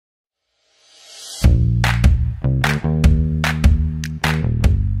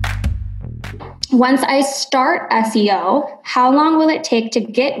Once I start SEO, how long will it take to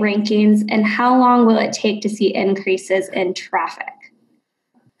get rankings and how long will it take to see increases in traffic?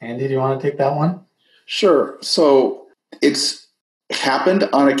 Andy, do you want to take that one? Sure. So it's happened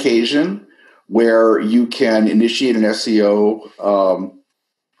on occasion where you can initiate an SEO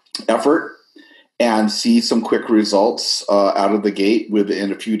effort and see some quick results out of the gate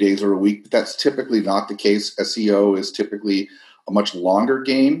within a few days or a week. But that's typically not the case. SEO is typically a much longer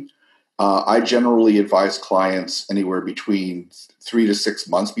game. I generally advise clients anywhere between 3 to 6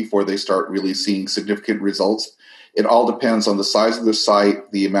 months before they start really seeing significant results. It all depends on the size of the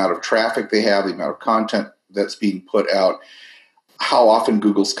site, the amount of traffic they have, the amount of content that's being put out, how often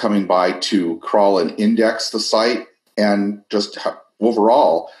Google's coming by to crawl and index the site, and just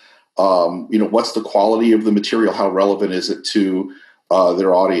overall, what's the quality of the material? How relevant is it to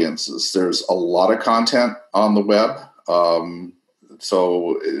their audiences? There's a lot of content on the web.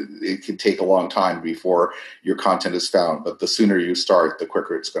 So it can take a long time before your content is found. But the sooner you start, the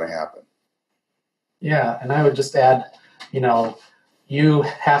quicker it's going to happen. Yeah, and I would just add, you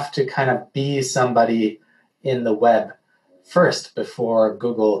have to kind of be somebody in the web first before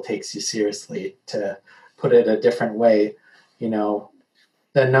Google takes you seriously. To put it a different way, the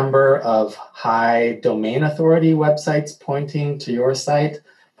number of high domain authority websites pointing to your site,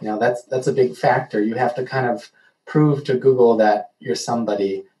 that's a big factor. You have to kind of prove to Google that you're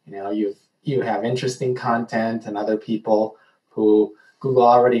somebody. You have interesting content, and other people who Google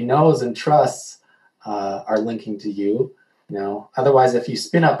already knows and trusts are linking to you. Otherwise, if you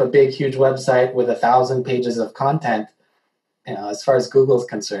spin up a big, huge website with 1,000 pages of content, as far as Google's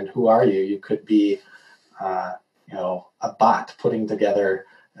concerned, who are you? You could be, a bot putting together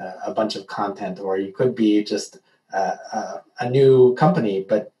a bunch of content, or you could be just a new company.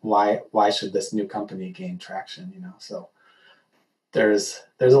 But why should this new company gain traction? So there's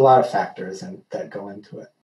a lot of factors that go into it.